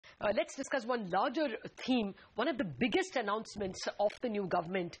Let's discuss one larger theme. One of the biggest announcements of the new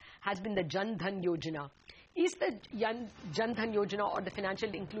government has been the Jan-Dhan Yojana. Is the Jan-Dhan Yojana or the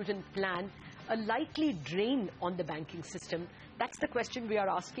financial inclusion plan a likely drain on the banking system? That's the question we are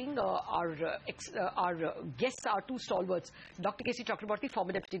asking. Our guests are two stalwarts, Dr. K.C. Chakrabarty,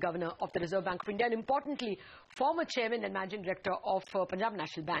 former Deputy Governor of the Reserve Bank of India, and importantly, former Chairman and Managing Director of Punjab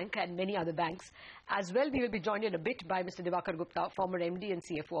National Bank and many other banks. As well, we will be joined in a bit by Mr. Diwakar Gupta, former MD and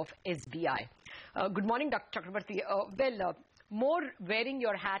CFO of SBI. Good morning, Dr. Chakrabarty. More wearing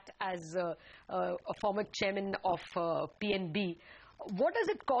your hat as a former chairman of PNB, what does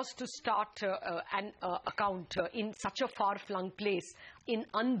it cost to start an account in such a far-flung place in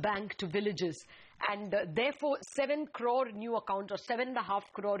unbanked villages? And therefore, 7 crore new accounts or 7.5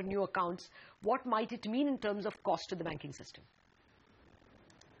 crore new accounts, what might it mean in terms of cost to the banking system?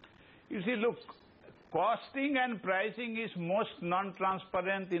 You see, look, costing and pricing is most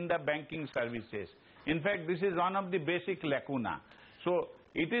non-transparent in the banking services. In fact, this is one of the basic lacuna. So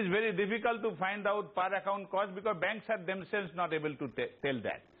it is very difficult to find out per account cost because banks are themselves not able to tell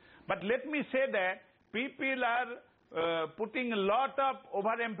that. But let me say that people are putting a lot of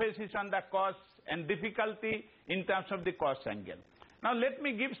overemphasis on the costs and difficulty in terms of the cost angle. Now let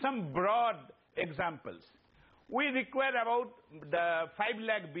me give some broad examples. We require about the 5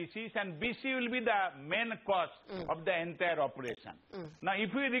 lakh BCs, and BC will be the main cost of the entire operation. Now,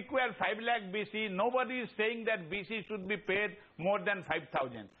 if we require 5 lakh BC, nobody is saying that BC should be paid more than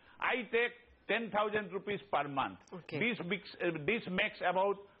 5,000. I take 10,000 rupees per month. Okay. This makes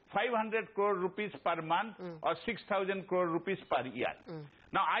about 500 crore rupees per month or 6,000 crore rupees per year.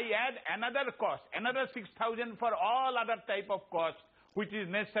 Now, I add another cost, another 6,000 for all other type of costs, which is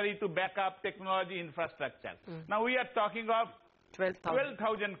necessary to back up technology infrastructure. Now we are talking of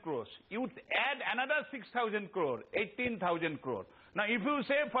 12,000 crores. You add another 6,000 crore, 18,000 crore. Now if you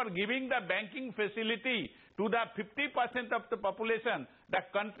say for giving the banking facility to the 50% of the population, the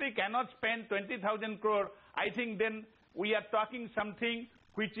country cannot spend 20,000 crore, I think then we are talking something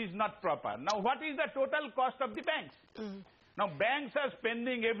which is not proper. Now what is the total cost of the banks? Now banks are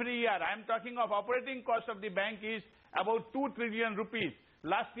spending every year, I am talking of operating cost of the bank is about 2 trillion rupees.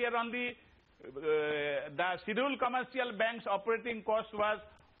 Last year only, the scheduled commercial banks operating cost was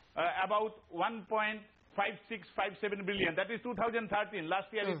about 1.5657 billion. That is 2013.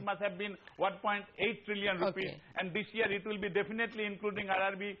 Last year it must have been 1.8 trillion rupees. Okay. And this year it will be definitely, including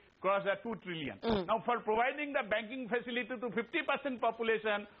RRB, cross the 2 trillion. Now for providing the banking facility to 50%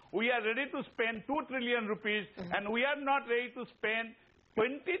 population, we are ready to spend 2 trillion rupees and we are not ready to spend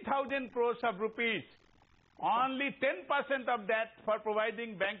 20,000 crores of rupees. Only 10% of that for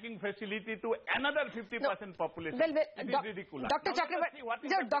providing banking facility to another 50% population. Well, it is ridiculous. Dr.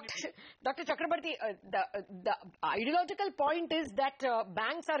 Chakrabarty, the ideological point is that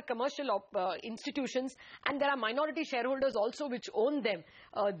banks are commercial institutions and there are minority shareholders also which own them.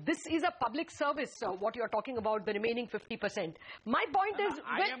 This is a public service, what you are talking about, the remaining 50%. My point is...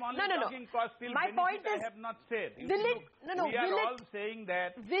 I am only talking cost till my point is, I have not said. We are all saying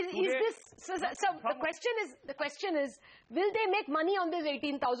that... The question is, will they make money on this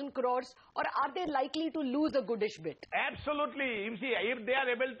 18,000 crores or are they likely to lose a goodish bit? Absolutely. You see, if they are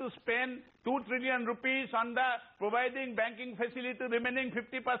able to spend 2 trillion rupees on the providing banking facility to remaining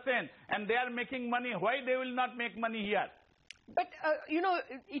 50% and they are making money, why they will not make money here? But you know,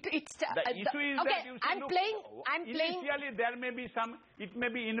 it's the issue is okay. That you see, initially there may be some, it may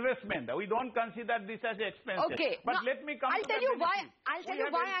be investment. We don't consider this as expense. Okay, but let me come. I'll tell you why. I'll tell you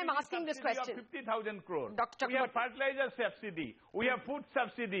why I'm asking this question. 50,000 crore. Dr. We have fertilizer subsidy. We have food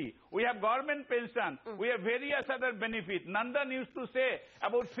subsidy. We have government pension. We have various other benefits. Nandan used to say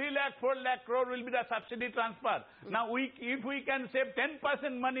about 3 lakh, 4 lakh crore will be the subsidy transfer. Now, if we can save 10%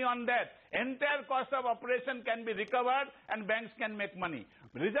 money on that, entire cost of operation can be recovered and banks can make money.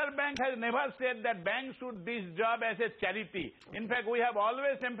 Reserve Bank has never said that banks should do this job as a charity. In fact, we have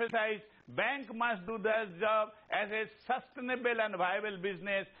always emphasized bank must do this job as a sustainable and viable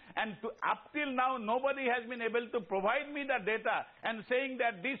business. And up till now, nobody has been able to provide me the data and saying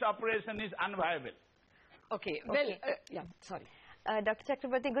that this operation is unviable. Okay, well, yeah, sorry. Dr.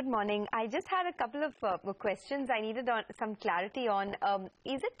 Chakrabarty, good morning. I just had a couple of questions I needed some clarity on.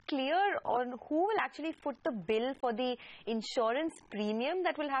 Is it clear on who will actually foot the bill for the insurance premium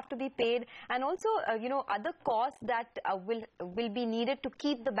that will have to be paid, and also, you know, other costs that will be needed to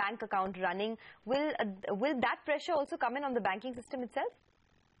keep the bank account running? Will that pressure also come in on the banking system itself?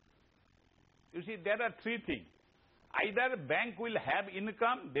 You see, there are 3 things. either bank will have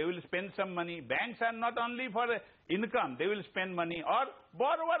income, they will spend some money. Banks are not only for income, they will spend money, or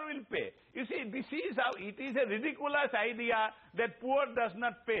borrower will pay. You see, this is how, it is a ridiculous idea that poor does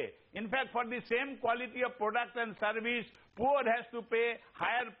not pay. In fact, for the same quality of product and service, poor has to pay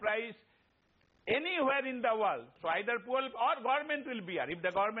higher price anywhere in the world. So either poor or government will bear if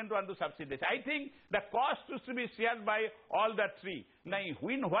the government want to subsidize. I think the cost is to be shared by all the three. Now,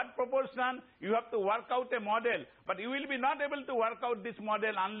 in what proportion, you have to work out a model, but you will be not able to work out this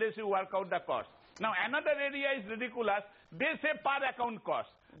model unless you work out the cost. Now, another area is ridiculous. They say per account cost.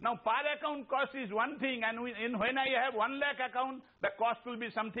 Now, per account cost is one thing, and when I have 1 lakh account, the cost will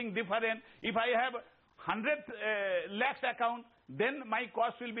be something different. If I have 100 lakhs account, then my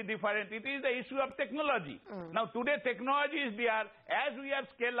cost will be different. It is the issue of technology. Now, today technology is there. As we are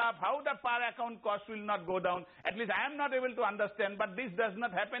scale up, how the per account cost will not go down? At least I am not able to understand, but this does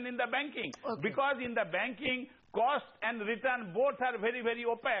not happen in the banking. Okay. Because in the banking, cost and return both are very, very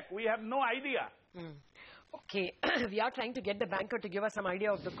opaque. We have no idea. Okay, we are trying to get the banker to give us some idea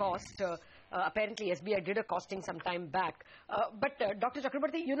of the cost. Apparently, SBI did a costing some time back. But Dr.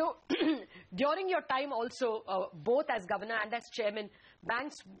 Chakrabarty, you know, during your time also, both as governor and as chairman,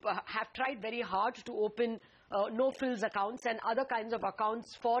 banks have tried very hard to open no-frills accounts and other kinds of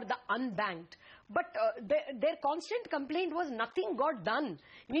accounts for the unbanked. But their constant complaint was nothing got done.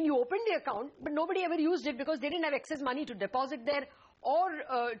 I mean, you opened the account, but nobody ever used it because they didn't have excess money to deposit there or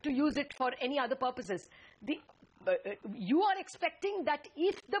to use it for any other purposes. You are expecting that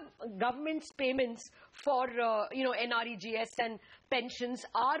if the government's payments for NREGS and pensions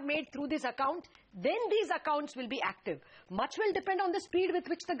are made through this account, then these accounts will be active. Much will depend on the speed with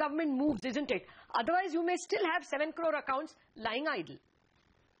which the government moves, isn't it? Otherwise, you may still have 7 crore accounts lying idle.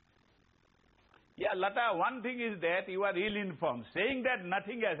 Yeah, Lata, one thing is that you are ill-informed, saying that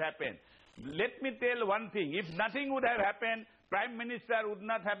nothing has happened. Let me tell one thing. If nothing would have happened, Prime Minister would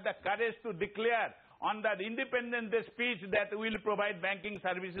not have the courage to declare on the Independence Day speech that we will provide banking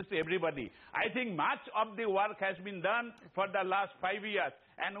services to everybody. I think much of the work has been done for the last 5 years,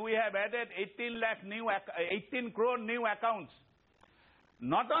 and we have added 18 crore new accounts.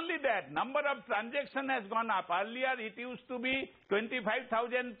 Not only that, number of transactions has gone up. Earlier, it used to be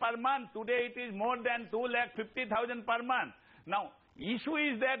 25,000 per month. Today, it is more than 2,50,000 per month. Now, issue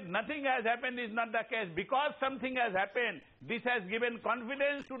is that nothing has happened is not the case. Because something has happened, this has given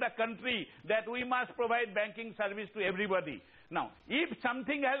confidence to the country that we must provide banking service to everybody. Now, if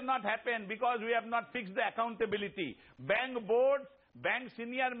something has not happened because we have not fixed the accountability, bank boards, bank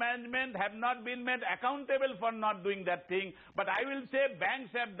senior management have not been made accountable for not doing that thing. But I will say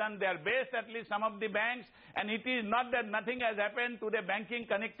banks have done their best, at least some of the banks, and it is not that nothing has happened. Today, banking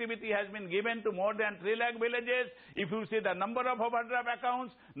connectivity has been given to more than 3 lakh villages. If you see the number of overdraft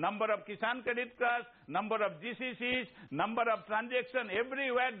accounts, number of Kisan credit cards, number of GCCs, number of transactions,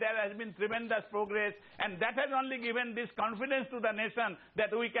 everywhere there has been tremendous progress, and that has only given this confidence to the nation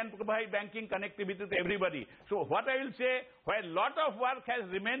that we can provide banking connectivity to everybody. So what I will say, while a lot of work has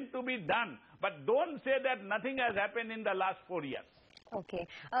remained to be done, but don't say that nothing has happened in the last 4 years. Okay.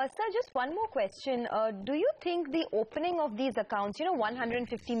 Sir, just one more question. Do you think the opening of these accounts,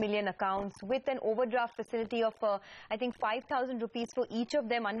 150 million accounts with an overdraft facility of, I think, 5,000 rupees for each of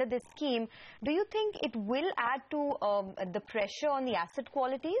them under this scheme, do you think it will add to the pressure on the asset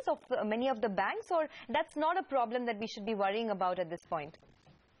qualities of many of the banks, or that's not a problem that we should be worrying about at this point?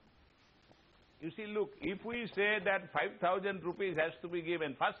 You see, look, if we say that 5,000 rupees has to be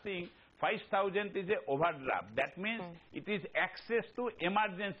given, first thing, 5,000 is a overdraft. That means it is access to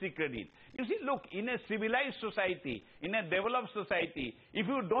emergency credit. You see, look, in a civilized society, in a developed society, if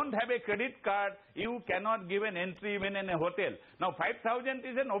you don't have a credit card, you cannot give an entry even in a hotel. Now, 5,000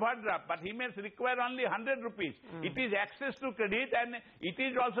 is an overdraft, but he may require only 100 rupees. It is access to credit, and it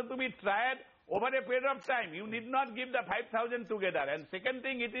is also to be tried over a period of time. You need not give the 5,000 together. And second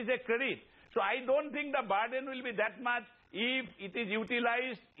thing, it is a credit. So I don't think the burden will be that much if it is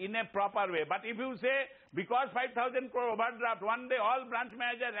utilized in a proper way. But if you say, because 5,000 crore overdraft, one day all branch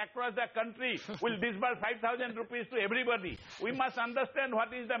managers across the country will disburse 5,000 rupees to everybody. We must understand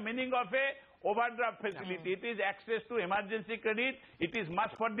what is the meaning of a overdraft facility. It is access to emergency credit. It is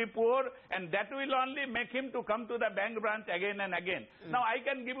much for the poor, and that will only make him to come to the bank branch again and again. Now, I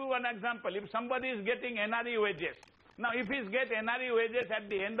can give you one example. If somebody is getting NRE wages, now if he gets NRE wages at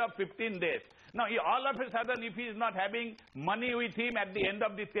the end of 15 days, Now, all of a sudden, if he is not having money with him at the end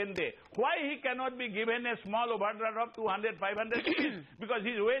of the 10th day, why he cannot be given a small overdraft of 200, 500 rupees? Because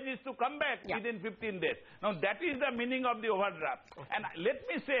his wage is to come back within 15 days. Now, that is the meaning of the overdraft. And let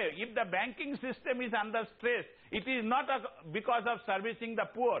me say, if the banking system is under stress, it is not because of servicing the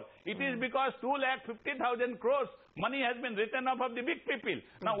poor. It is because 2,50,000 crores money has been written off of the big people.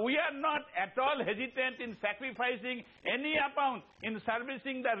 Now, we are not at all hesitant in sacrificing any amount in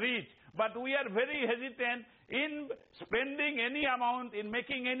servicing the rich, but we are very hesitant in spending any amount, in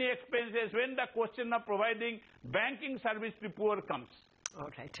making any expenses when the question of providing banking service to poor comes. All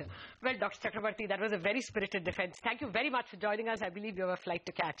right. Well, Dr. Chakrabarty, that was a very spirited defense. Thank you very much for joining us. I believe you have a flight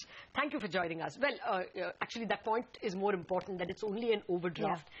to catch. Thank you for joining us. Well, actually, that point is more important, that it's only an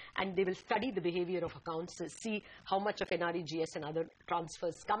overdraft, and they will study the behavior of accounts, see how much of NREGS and other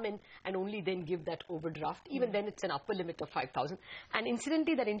transfers come in, and only then give that overdraft. Even then, it's an upper limit of 5,000. And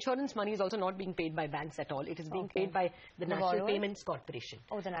incidentally, that insurance money is also not being paid by banks at all. It is being paid by the National Payments Corporation.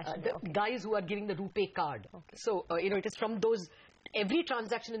 Oh, the National. The guys who are giving the RuPay card. So, it is from those. Every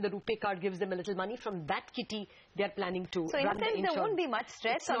transaction in the RuPay card gives them a little money. From that kitty, they are planning to So, in run a sense, the there won't be much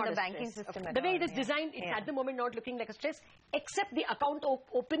stress on the banking system at the way all, it is designed, it's at the moment not looking like a stress, except the account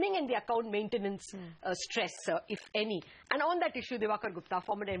opening and the account maintenance stress, if any. And on that issue, Diwakar Gupta,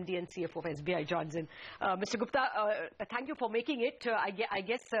 former MD and CFO of SBI, joins in. Mr. Gupta, thank you for making it. I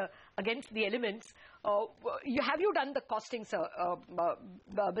guess against the elements. Have you done the costing, sir?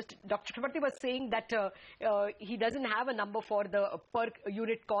 Dr. Chakrabarty was saying that he doesn't have a number for the per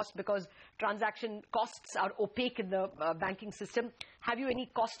unit cost because transaction costs are opaque in the banking system. Have you any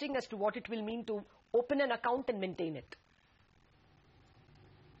costing as to what it will mean to open an account and maintain it?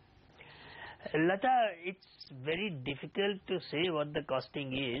 Lata, it's very difficult to say what the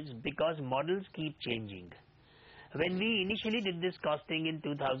costing is because models keep changing. When we initially did this costing in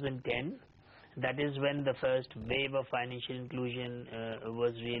 2010, that is when the first wave of financial inclusion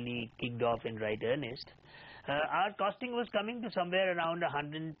was really kicked off in right earnest. Our costing was coming to somewhere around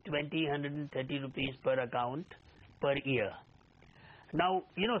 120, 130 rupees per account per year. Now,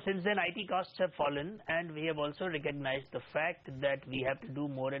 since then IT costs have fallen, and we have also recognized the fact that we have to do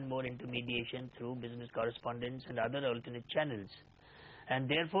more and more intermediation through business correspondence and other alternate channels. And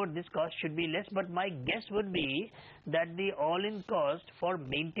therefore, this cost should be less, but my guess would be that the all-in cost for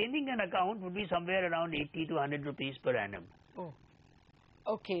maintaining an account would be somewhere around 80 to 100 rupees per annum. Oh.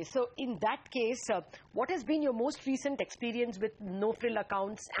 Okay, so in that case, what has been your most recent experience with no-frill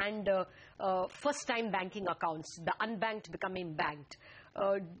accounts and first-time banking accounts, the unbanked becoming banked?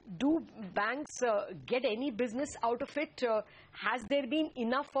 Do banks get any business out of it? Has there been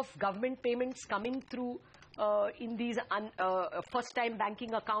enough of government payments coming through in these first-time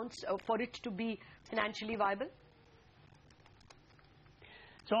banking accounts for it to be financially viable?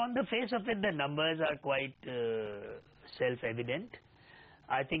 So on the face of it, the numbers are quite self-evident.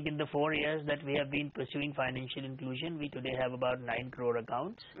 I think in the 4 years that we have been pursuing financial inclusion, we today have about 9 crore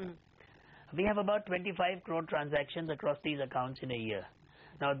accounts. We have about 25 crore transactions across these accounts in a year.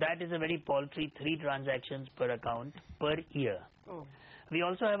 Now that is a very paltry 3 transactions per account per year. We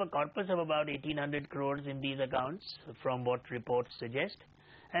also have a corpus of about 1800 crores in these accounts from what reports suggest,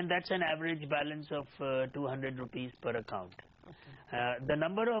 and that's an average balance of 200 rupees per account. The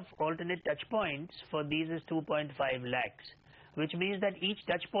number of alternate touch points for these is 2.5 lakhs, which means that each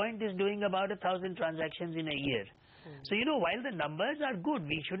touch point is doing about 1,000 transactions in a year. So, while the numbers are good,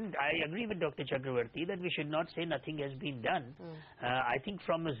 I agree with Dr. Chakrabarty that we should not say nothing has been done. I think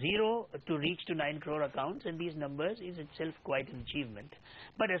from a zero to reach to 9 crore accounts and these numbers is itself quite an achievement.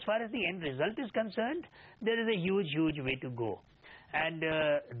 But as far as the end result is concerned, there is a huge, huge way to go. And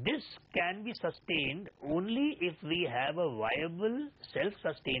this can be sustained only if we have a viable,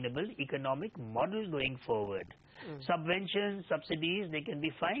 self-sustainable economic model going forward. Subventions, subsidies, they can be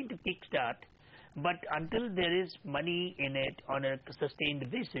fine to kickstart, but until there is money in it on a sustained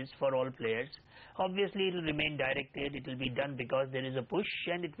basis for all players, obviously it will remain directed, it will be done because there is a push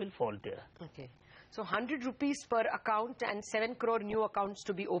and it will falter. Okay. So 100 rupees per account and 7 crore new accounts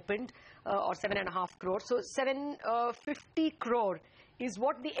to be opened, or 7.5 crore. So 750 crore is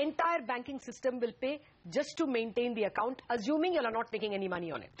what the entire banking system will pay just to maintain the account, assuming you are not making any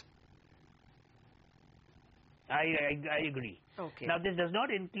money on it. I agree. Okay. Now, this does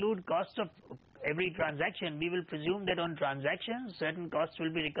not include costs of every transaction. We will presume that on transactions, certain costs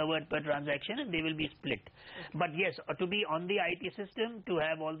will be recovered per transaction and they will be split. But yes, to be on the IT system, to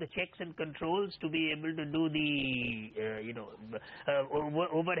have all the checks and controls, to be able to do the,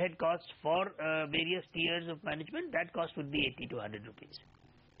 overhead costs for various tiers of management, that cost would be 80 to 100 rupees.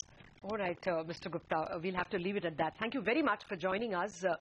 All right, Mr. Gupta, we'll have to leave it at that. Thank you very much for joining us.